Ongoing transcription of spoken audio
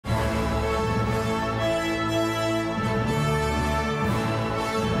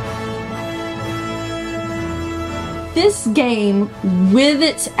This game, with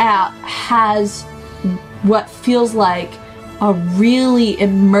its app, has what feels like a really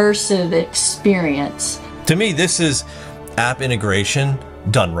immersive experience. To me, this is app integration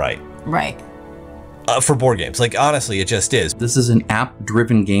done right. Right. For board games. Like, honestly, it just is. This is an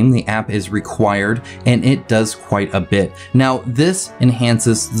app-driven game. The app is required, and it does quite a bit. Now, this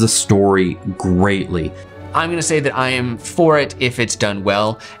enhances the story greatly. I'm going to say that I am for it if it's done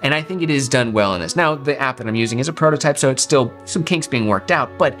well, and I think it is done well in this. Now, the app that I'm using is a prototype, so it's still some kinks being worked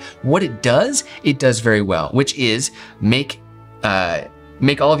out, but what it does very well, which is make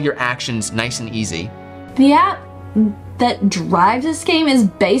all of your actions nice and easy. The app that drives this game is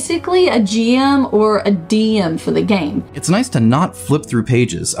basically a GM or a DM for the game. It's nice to not flip through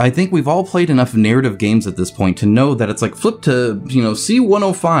pages. I think we've all played enough narrative games at this point to know that it's like flip to, you know,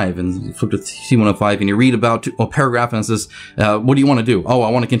 C105 and you flip to C105 and you read about a paragraph and it says, what do you want to do? Oh, I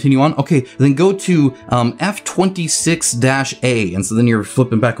want to continue on? Okay, then go to F26-A. And so then you're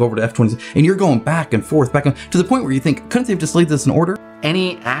flipping back over to F26 and you're going back and forth, to the point where you think, couldn't they have just laid this in order?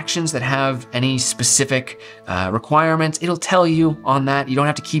 Any actions that have any specific requirements, it'll tell you on that. You don't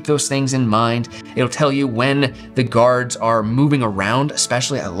have to keep those things in mind. It'll tell you when the guards are moving around,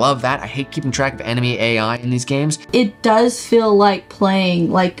 especially. I love that. I hate keeping track of enemy AI in these games. It does feel like playing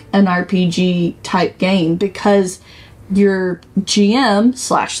like an RPG type game because your GM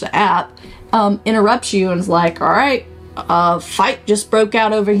 / the app interrupts you and is like, all right, fight just broke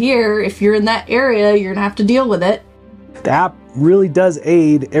out over here. If you're in that area, you're gonna have to deal with it. The app really does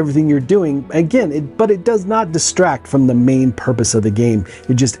aid everything you're doing. Again, but it does not distract from the main purpose of the game.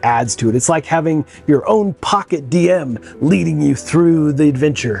 It just adds to it. It's like having your own pocket DM leading you through the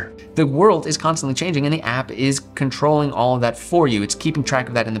adventure. The world is constantly changing and the app is controlling all of that for you. It's keeping track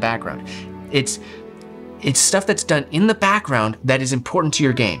of that in the background. It's stuff that's done in the background that is important to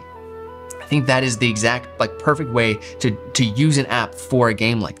your game. I think that is the exact, like, perfect way to use an app for a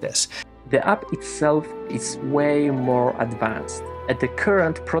game like this. The app itself is way more advanced. At the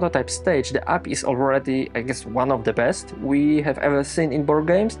current prototype stage, the app is already, I guess, one of the best we have ever seen in board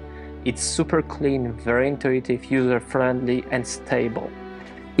games. It's super clean, very intuitive, user-friendly, and stable.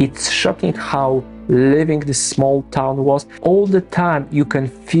 It's shocking how living this small town was. All the time you can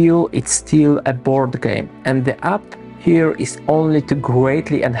feel it's still a board game, and the app here is only to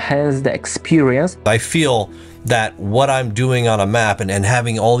greatly enhance the experience. I feel that what I'm doing on a map and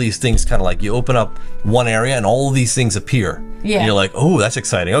having all these things, kind of like you open up one area and all these things appear. Yeah. And you're like, oh, that's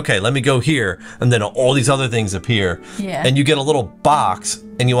exciting. Okay, let me go here. And then all these other things appear. Yeah. And you get a little box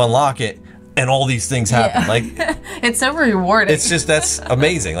and you unlock it and all these things happen. Yeah. Like, it's so rewarding. it's just, that's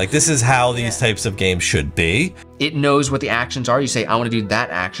amazing. Like, this is how these types of games should be. It knows what the actions are. You say, I want to do that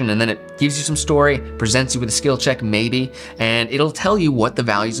action, and then it gives you some story, presents you with a skill check maybe, and it'll tell you what the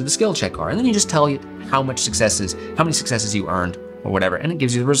values of the skill check are. And then you just tell you how many successes you earned or whatever, and it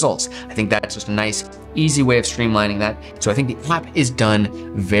gives you the results. I think that's just a nice, easy way of streamlining that. So I think the app is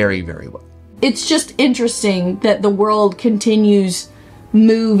done very, very well. It's just interesting that the world continues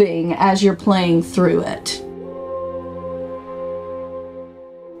moving as you're playing through it.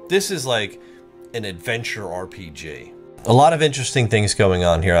 This is like an adventure RPG. A lot of interesting things going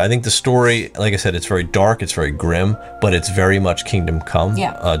on here. I think the story, like I said, it's very dark, it's very grim, but it's very much Kingdom Come,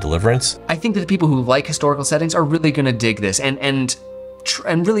 Deliverance. I think that the people who like historical settings are really gonna dig this and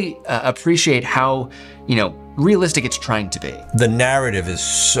really appreciate how, you know, realistic it's trying to be. The narrative is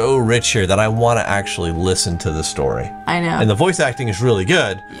so rich here that I want to actually listen to the story. I know. And the voice acting is really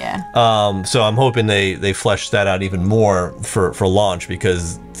good. Yeah. So I'm hoping they flesh that out even more for launch,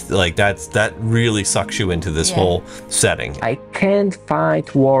 because like that really sucks you into this whole setting. I can't find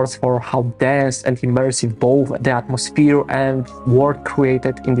words for how dense and immersive both the atmosphere and world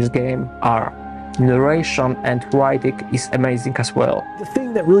created in this game are. Narration and writing is amazing as well. The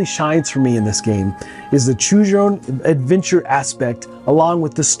thing that really shines for me in this game is the choose your own adventure aspect, along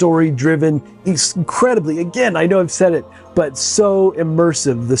with the story-driven, incredibly, again, I know I've said it, but so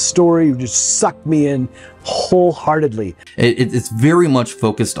immersive. The story just sucked me in wholeheartedly. It's very much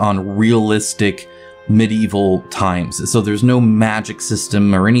focused on realistic medieval times. So there's no magic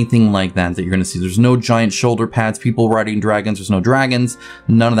system or anything like that you're going to see. There's no giant shoulder pads, people riding dragons, there's no dragons,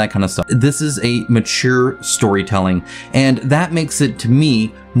 none of that kind of stuff. This is a mature storytelling, and that makes it, to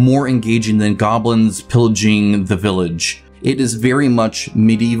me, more engaging than goblins pillaging the village. It is very much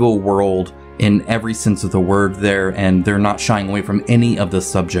medieval world, in every sense of the word there, and they're not shying away from any of the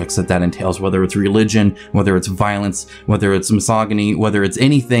subjects that entails, whether it's religion, whether it's violence, whether it's misogyny, whether it's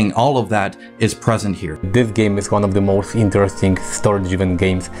anything, all of that is present here. This game is one of the most interesting story-driven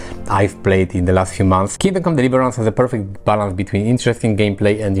games I've played in the last few months. Kingdom Come Deliverance has a perfect balance between interesting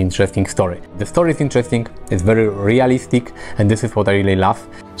gameplay and interesting story. The story is interesting, it's very realistic, and this is what I really love.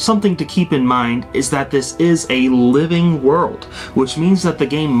 Something to keep in mind is that this is a living world, which means that the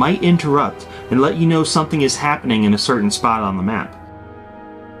game might interrupt and let you know something is happening in a certain spot on the map.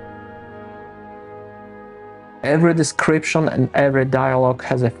 Every description and every dialogue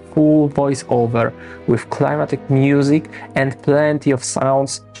has a full voiceover with climatic music and plenty of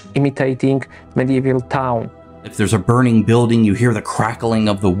sounds imitating medieval town. If there's a burning building, you hear the crackling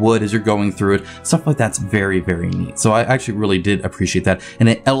of the wood as you're going through it. Stuff like that's very, very neat. So I actually really did appreciate that, and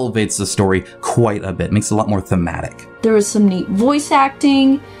it elevates the story quite a bit. Makes it a lot more thematic. There was some neat voice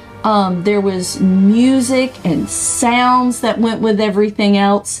acting. There was music and sounds that went with everything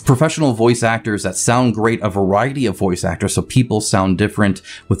else. Professional voice actors that sound great, a variety of voice actors, so people sound different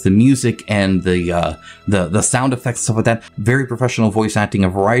with the music and the sound effects, stuff like that. Very professional voice acting, a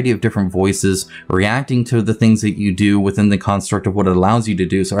variety of different voices, reacting to the things that you do within the construct of what it allows you to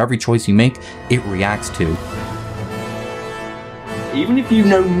do. So every choice you make, it reacts to. Even if you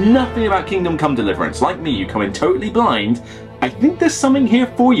know nothing about Kingdom Come Deliverance, like me, you come in totally blind, I think there's something here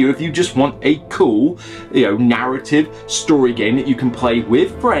for you if you just want a cool, narrative story game that you can play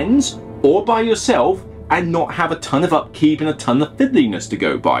with friends or by yourself and not have a ton of upkeep and a ton of fiddliness to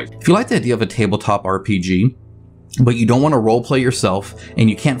go by. If you like the idea of a tabletop RPG, but you don't want to roleplay yourself, and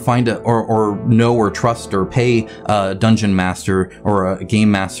you can't find or know or trust or pay a dungeon master or a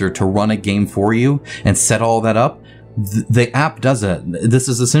game master to run a game for you and set all that up, the app does it. This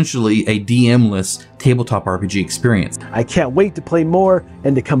is essentially a DM-less tabletop RPG experience. I can't wait to play more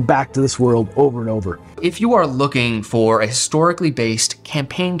and to come back to this world over and over. If you are looking for a historically based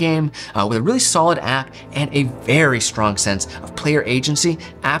campaign game with a really solid app and a very strong sense of player agency,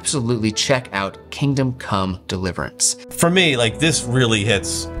 absolutely check out Kingdom Come Deliverance. For me, like, this really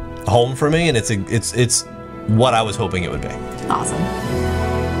hits home for me, and it's what I was hoping it would be. Awesome.